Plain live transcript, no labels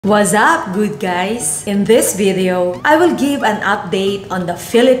What's up, good guys? In this video, I will give an update on the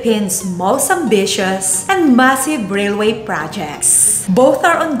Philippines' most ambitious and massive railway projects. Both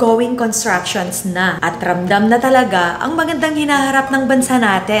are ongoing constructions na at ramdam na talaga ang magandang hinaharap ng bansa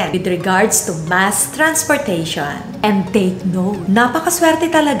natin with regards to mass transportation. And take note, napakaswerte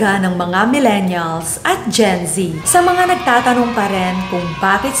talaga ng mga millennials at Gen Z sa mga nagtatanong pa rin kung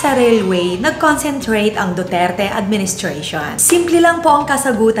bakit sa railway nag-concentrate ang Duterte administration. Simple lang po ang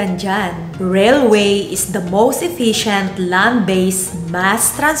kasagutan dyan. Railway is the most efficient land-based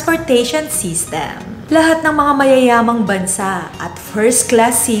mass transportation system. Lahat ng mga mayayamang bansa at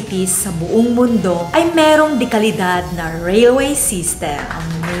first-class cities sa buong mundo ay merong dekalidad na railway system.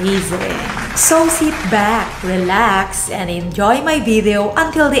 Amazing! So sit back, relax, and enjoy my video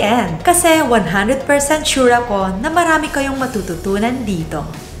until the end kasi 100% sure ako na marami kayong matututunan dito.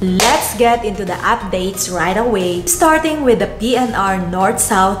 Let's get into the updates right away, starting with the PNR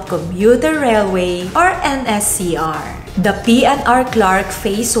North-South Commuter Railway or NSCR. The PNR Clark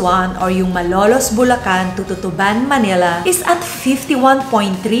Phase 1 or yung Malolos Bulacan to Tutuban, Manila is at 51.3%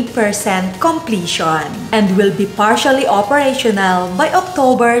 completion and will be partially operational by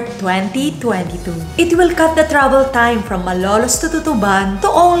October 2022. It will cut the travel time from Malolos to Tutuban to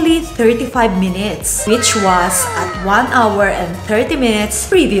only 35 minutes, which was at 1 hour and 30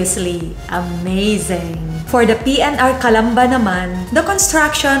 minutes previously. Amazing! For the PNR Calamba naman, the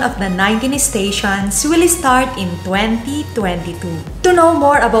construction of the 19 stations will start in 2022. To know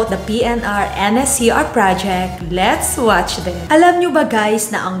more about the PNR NSCR project, let's watch them. Alam nyo ba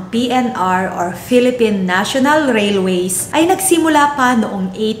guys na ang PNR or Philippine National Railways ay nagsimula pa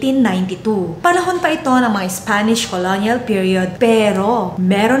noong 1892. Panahon pa ito ng mga Spanish colonial period pero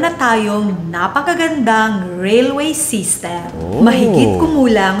meron na tayong napakagandang railway system. Mahigit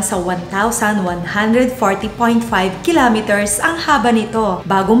kumulang sa 1,140.5 kilometers ang haba nito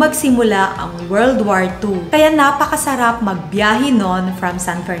bago magsimula ang World War II. Kaya napakasarap magbiyahe noon from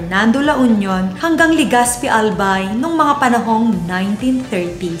San Fernando, La Union hanggang Legazpi, Albay noong mga panahong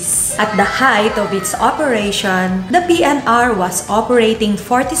 1930s. At the height of its operation, the PNR was operating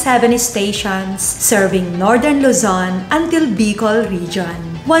 47 stations serving Northern Luzon until Bicol region.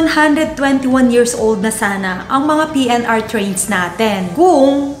 121 years old na sana ang mga PNR trains natin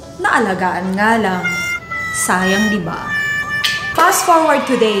kung naalagaan nga lang. Sayang, di ba? Fast forward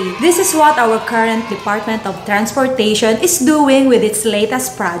today, this is what our current Department of Transportation is doing with its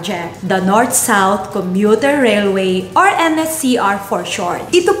latest project, the North-South Commuter Railway or NSCR for short.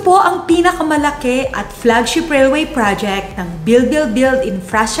 Ito po ang pinakamalaki at flagship railway project ng Build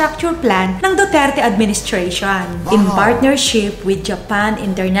Infrastructure Plan ng Duterte administration in partnership with Japan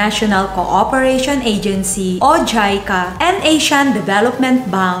International Cooperation Agency o JICA and Asian Development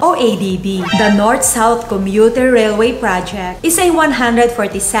Bank o ADB. The North-South Commuter Railway project is a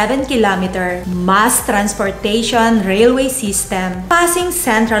 147-kilometer mass transportation railway system passing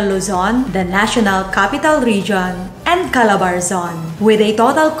Central Luzon, the National Capital Region, and Calabar Zone with a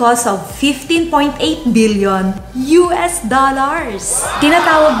total cost of $15.8 billion.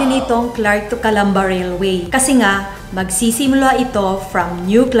 Tinatawag din itong Clark to Calamba Railway kasi nga magsisimula ito from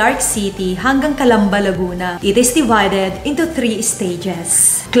New Clark City hanggang Calamba, Laguna. It is divided into 3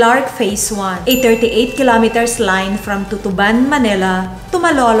 stages. Clark Phase 1, a 38 kilometers line from Tutuban, Manila to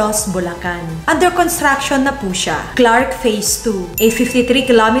Malolos, Bulacan. Under construction na po siya. Clark Phase 2, a 53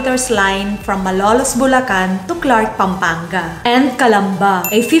 kilometers line from Malolos, Bulacan to Clark, Pampanga. And Calamba,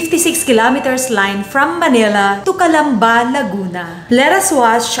 a 56 kilometers line from Manila to Calamba, Laguna. Let us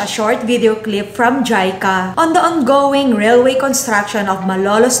watch a short video clip from JICA on the ongoing railway construction of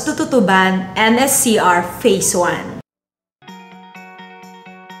Malolos to Tutuban NSCR Phase 1.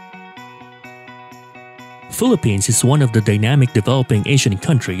 Philippines is one of the dynamic developing Asian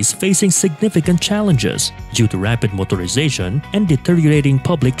countries facing significant challenges due to rapid motorization and deteriorating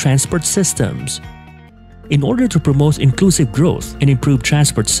public transport systems. In order to promote inclusive growth and improve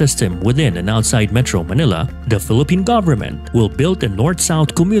transport system within and outside Metro Manila, the Philippine government will build a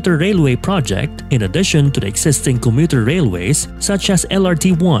North-South Commuter Railway project in addition to the existing commuter railways such as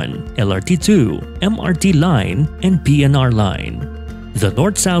LRT-1, LRT-2, MRT line, and PNR line. The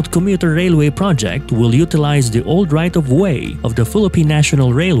North-South Commuter Railway project will utilize the old right-of-way of the Philippine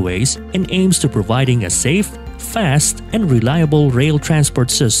National Railways and aims to providing a safe, fast, and reliable rail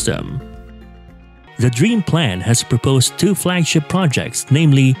transport system. The Dream Plan has proposed 2 flagship projects,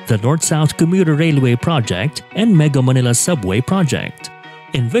 namely the North-South Commuter Railway Project and Mega Manila Subway Project.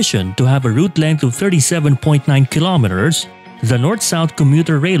 Envisioned to have a route length of 37.9 kilometers, the North-South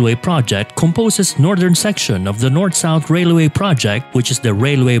Commuter Railway Project composes northern section of the North-South Railway Project, which is the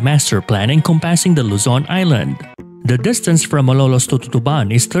railway master plan encompassing the Luzon Island. The distance from Malolos to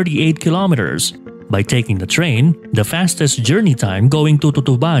Tutuban is 38 kilometers. By taking the train, the fastest journey time going to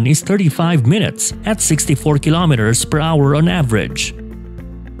Tutuban is 35 minutes at 64 kilometers per hour on average.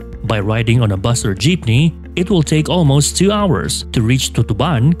 By riding on a bus or jeepney, it will take almost 2 hours to reach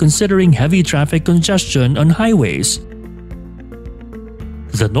Tutuban considering heavy traffic congestion on highways.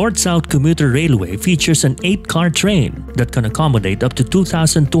 The North-South Commuter Railway features an 8-car train that can accommodate up to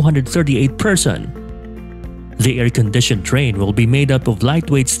 2,238 persons. The air-conditioned train will be made up of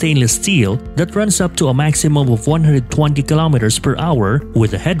lightweight stainless steel that runs up to a maximum of 120 kilometers per hour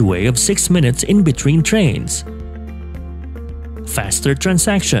with a headway of 6 minutes in between trains. Faster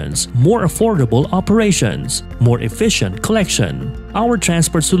transactions, more affordable operations, more efficient collection. Our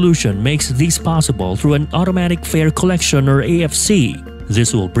transport solution makes these possible through an automatic fare collection or AFC.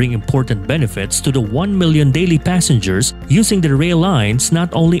 This will bring important benefits to the 1 million daily passengers using the rail lines, not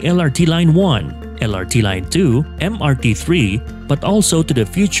only LRT Line 1, LRT Line 2, MRT 3, but also to the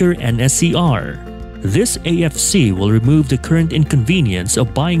future NSCR. This AFC will remove the current inconvenience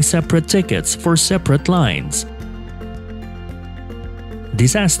of buying separate tickets for separate lines.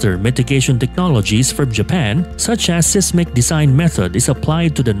 Disaster mitigation technologies from Japan, such as seismic design method, is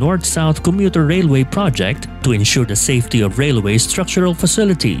applied to the North-South Commuter Railway project to ensure the safety of railway structural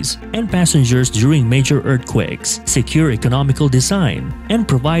facilities and passengers during major earthquakes, secure economical design, and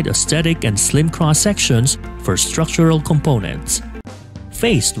provide aesthetic and slim cross-sections for structural components.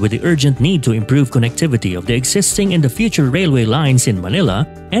 Faced with the urgent need to improve connectivity of the existing and the future railway lines in Manila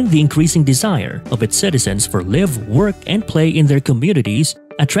and the increasing desire of its citizens for live, work, and play in their communities,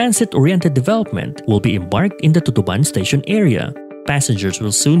 a transit-oriented development will be embarked in the Tutuban Station area. Passengers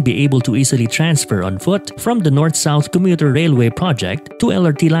will soon be able to easily transfer on foot from the North-South Commuter Railway project to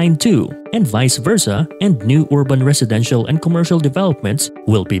LRT Line 2 and vice versa, and new urban residential and commercial developments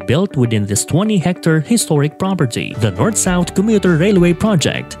will be built within this 20-hectare historic property. The North-South Commuter Railway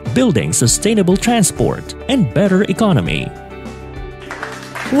project, building sustainable transport and better economy.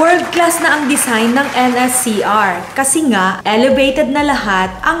 World-class na ang design ng NSCR kasi nga elevated na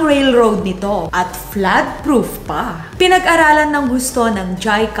lahat ang railroad nito at flood-proof pa. Pinag-aralan ng gusto ng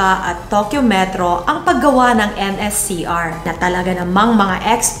JICA at Tokyo Metro ang paggawa ng NSCR na talaga namang mga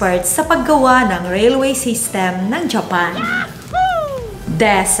experts sa paggawa ng railway system ng Japan.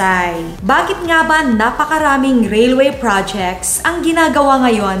 Desay. Bakit nga ba napakaraming railway projects ang ginagawa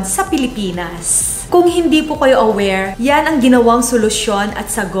ngayon sa Pilipinas? Kung hindi po kayo aware, yan ang ginawang solusyon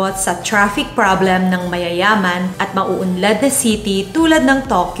at sagot sa traffic problem ng mayayaman at mauunlad na city tulad ng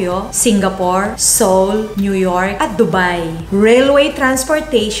Tokyo, Singapore, Seoul, New York at Dubai. Railway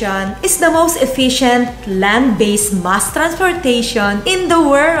transportation is the most efficient land-based mass transportation in the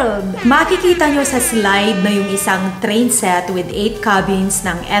world. Makikita nyo sa slide na yung isang train set with 8 cabins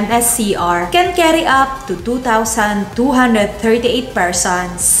ng NSCR can carry up to 2,238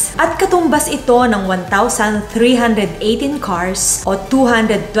 persons. At katumbas ito ng 1,318 cars o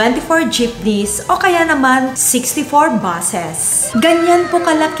 224 jeepneys o kaya naman 64 buses. Ganyan po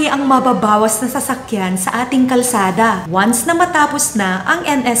kalaki ang mababawas na sasakyan sa ating kalsada once na matapos na ang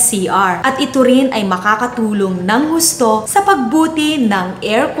NSCR, at ito rin ay makakatulong ng husto sa pagbuti ng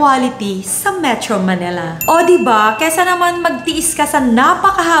air quality sa Metro Manila. O diba, kesa naman magtiis ka sa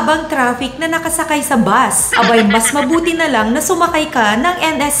napakahabang traffic na nakasakay sa bus, abay mas mabuti na lang na sumakay ka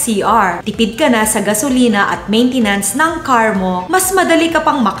ng NSCR. Tipid ka na sa gasolina at maintenance ng car mo, mas madali ka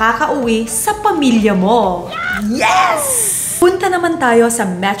pang makakauwi sa pamilya mo. Yes! Punta naman tayo sa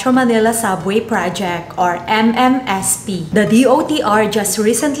Metro Manila Subway Project or MMSP. The DOTR just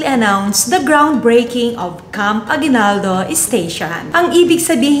recently announced the groundbreaking of Camp Aguinaldo Station. Ang ibig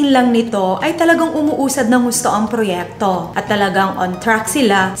sabihin lang nito ay talagang umuusad ng gusto ang proyekto at talagang on track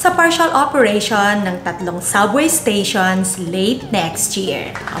sila sa partial operation ng 3 subway stations late next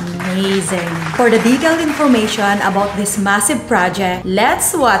year. Amazing! For the detailed information about this massive project,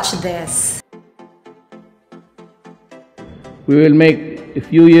 let's watch this. We will make a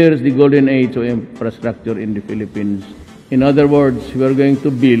few years the golden age of infrastructure in the Philippines. In other words, we are going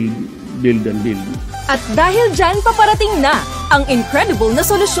to build, and build. At dahil dyan paparating na ang incredible na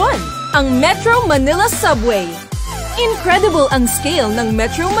solusyon, ang Metro Manila Subway. Incredible ang scale ng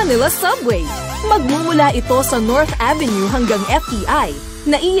Metro Manila Subway. Magmumula ito sa North Avenue hanggang FTI,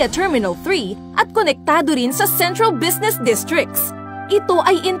 NAIA Terminal 3 at konektado rin sa Central Business Districts. Ito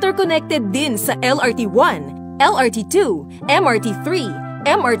ay interconnected din sa LRT 1, LRT2, MRT3,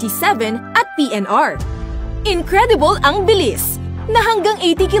 MRT7 at PNR. Incredible ang bilis na hanggang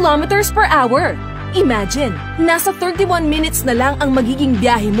 80 kilometers per hour. Imagine, nasa 31 minutes na lang ang magiging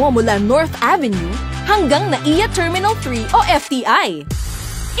biyahe mo mula North Avenue hanggang NAIA Terminal 3 o FTI.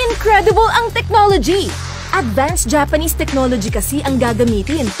 Incredible ang technology! Advanced Japanese technology kasi ang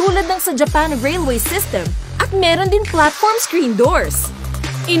gagamitin tulad ng sa Japan Railway System at meron din platform screen doors.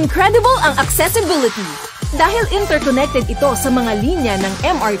 Incredible ang accessibility dahil interconnected ito sa mga linya ng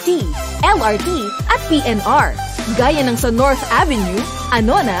MRT, LRT at PNR gaya ng sa North Avenue,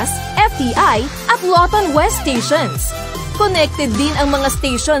 Anonas, FTI at Lotan West stations. Connected din ang mga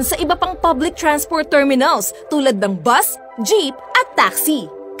station sa iba pang public transport terminals tulad ng bus, jeep at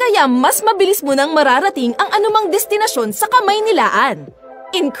taxi. Kaya mas mabilis mo nang mararating ang anumang destinasyon sa kamay nilaan.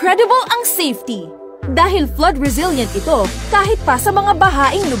 Incredible ang safety dahil flood resilient ito kahit pa sa mga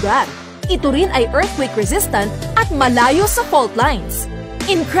bahaing lugar. Ito rin ay earthquake resistant at malayo sa fault lines.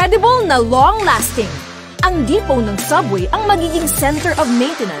 Incredible na long-lasting. Ang depot ng subway ang magiging center of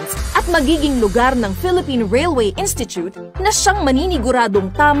maintenance at magiging lugar ng Philippine Railway Institute na siyang maniniguradong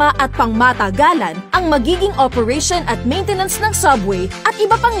tama at pangmatagalan ang magiging operation at maintenance ng subway at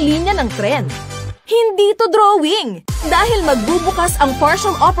iba pang linya ng tren. Hindi to drawing! Dahil magbubukas ang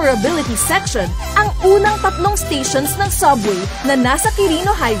partial operability section ang unang 3 stations ng subway na nasa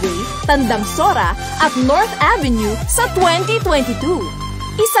Quirino Highway, Tandang Sora at North Avenue sa 2022.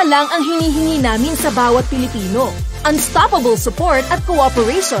 Isa lang ang hinihingi namin sa bawat Pilipino, unstoppable support at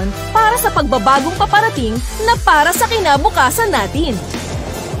cooperation para sa pagbabagong paparating na para sa kinabukasan natin.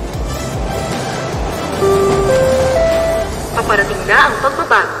 Paparating na ang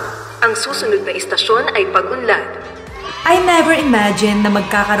pagbabago. Ang susunod na istasyon ay pag-unlad. I never imagined na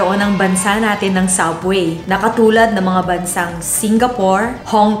magkakaroon ng bansa natin ng subway na katulad ng mga bansang Singapore,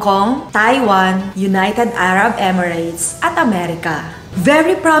 Hong Kong, Taiwan, United Arab Emirates at Amerika.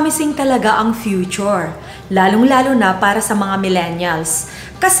 Very promising talaga ang future, lalong-lalo na para sa mga millennials.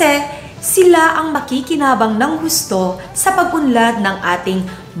 Kasi sila ang makikinabang ng husto sa pag-unlad ng ating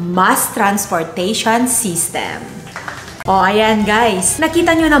mass transportation system. O ayan guys,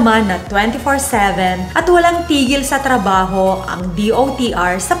 nakita nyo naman na 24/7 at walang tigil sa trabaho ang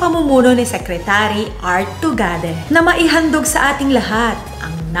DOTR sa pamumuno ni Secretary Art Tugade na maihandog sa ating lahat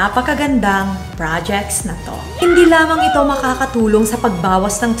ang napakagandang projects na to. Hindi lamang ito makakatulong sa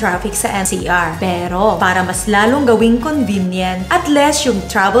pagbawas ng traffic sa NCR, pero para mas lalong gawing convenient at less yung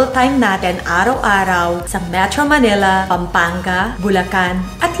travel time natin araw-araw sa Metro Manila, Pampanga, Bulacan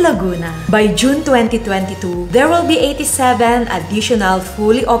at Laguna. By June 2022, there will be 87 additional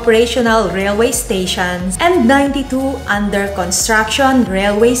fully operational railway stations and 92 under construction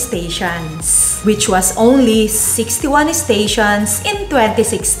railway stations, which was only 61 stations in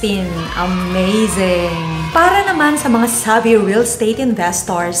 2016. Amazing! Para naman sa mga savvy real estate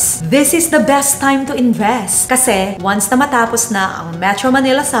investors, this is the best time to invest. Kasi once na matapos na ang Metro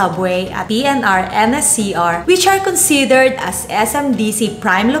Manila Subway at PNR NSCR, which are considered as SMDC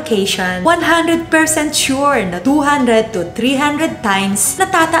prime location, 100% sure na 200 to 300 times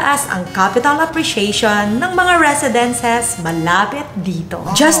natataas ang capital appreciation ng mga residences malapit dito.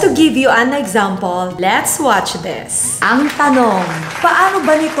 Just to give you an example, let's watch this. Ang tanong, paano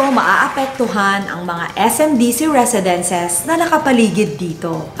ba nito maaapektuhan ang mga SMDC residences na nakapaligid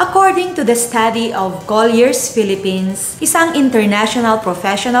dito? According to the study of Colliers Philippines, isang international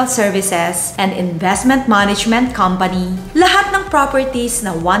professional services and investment management company, lahat ng properties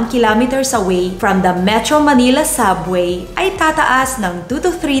na 1 kilometers away from the Metro Manila Subway ay tataas ng 2 to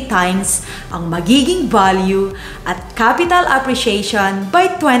 3 times ang magiging value at capital appreciation by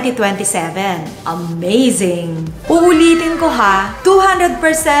 2027. Amazing! Uulitin ko ha,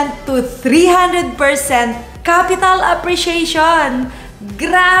 200% to 300% capital appreciation!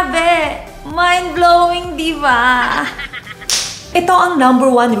 Grabe! Mind-blowing, di ba? Ito ang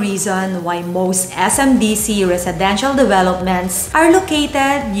 #1 reason why most SMDC residential developments are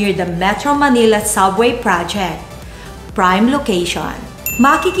located near the Metro Manila Subway Project. Prime location.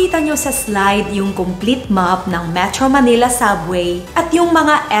 Makikita nyo sa slide yung complete map ng Metro Manila Subway at yung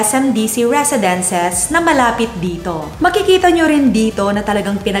mga SMDC residences na malapit dito. Makikita nyo rin dito na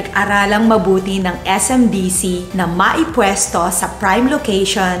talagang pinag-aralang mabuti ng SMDC na maipwesto sa prime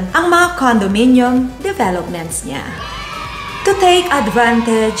location ang mga condominium developments niya. To take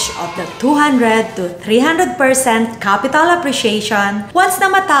advantage of the 200 to 300% capital appreciation once na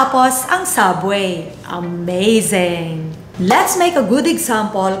matapos ang subway. Amazing! Let's make a good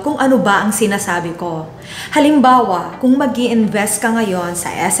example kung ano ba ang sinasabi ko. Halimbawa, kung mag-i-invest ka ngayon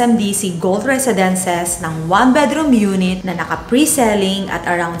sa SMDC Gold Residences ng 1-bedroom unit na naka-pre-selling at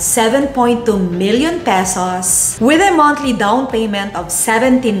around 7.2 million pesos with a monthly down payment of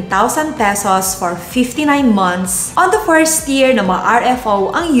 17,000 pesos for 59 months, on the first year na ma-RFO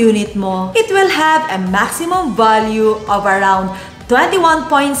ang unit mo, it will have a maximum value of around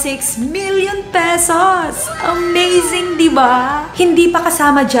 21.6 million pesos! Amazing, di ba? Hindi pa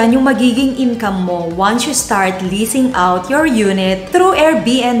kasama dyan yung magiging income mo once you start leasing out your unit through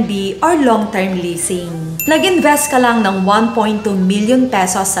Airbnb or long-term leasing. Nag-invest ka lang ng 1.2 million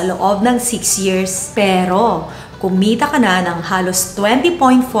pesos sa loob ng 6 years, pero kumita ka na ng halos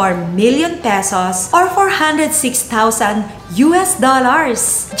 20.4 million pesos or $406,000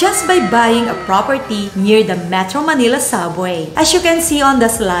 just by buying a property near the Metro Manila subway. As you can see on the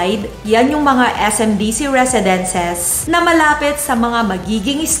slide, yan yung mga SMDC residences na malapit sa mga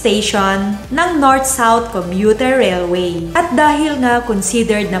magiging station ng North-South Commuter Railway. At dahil nga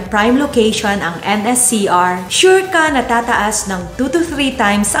considered na prime location ang NSCR, sure ka na tataas ng 2 to 3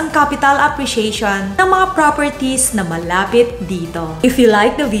 times ang capital appreciation ng mga properties na malapit dito. If you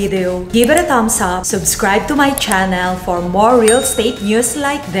like the video, give it a thumbs up, subscribe to my channel for more real estate news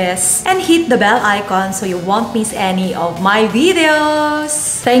like this, and hit the bell icon so you won't miss any of my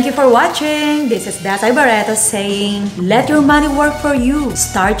videos. Thank you for watching. This is Dasay Barreto saying, let your money work for you.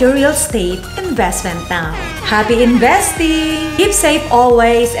 Start your real estate investment now. Happy investing! Keep safe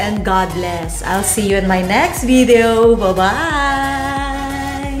always and God bless. I'll see you in my next video. Bye-bye!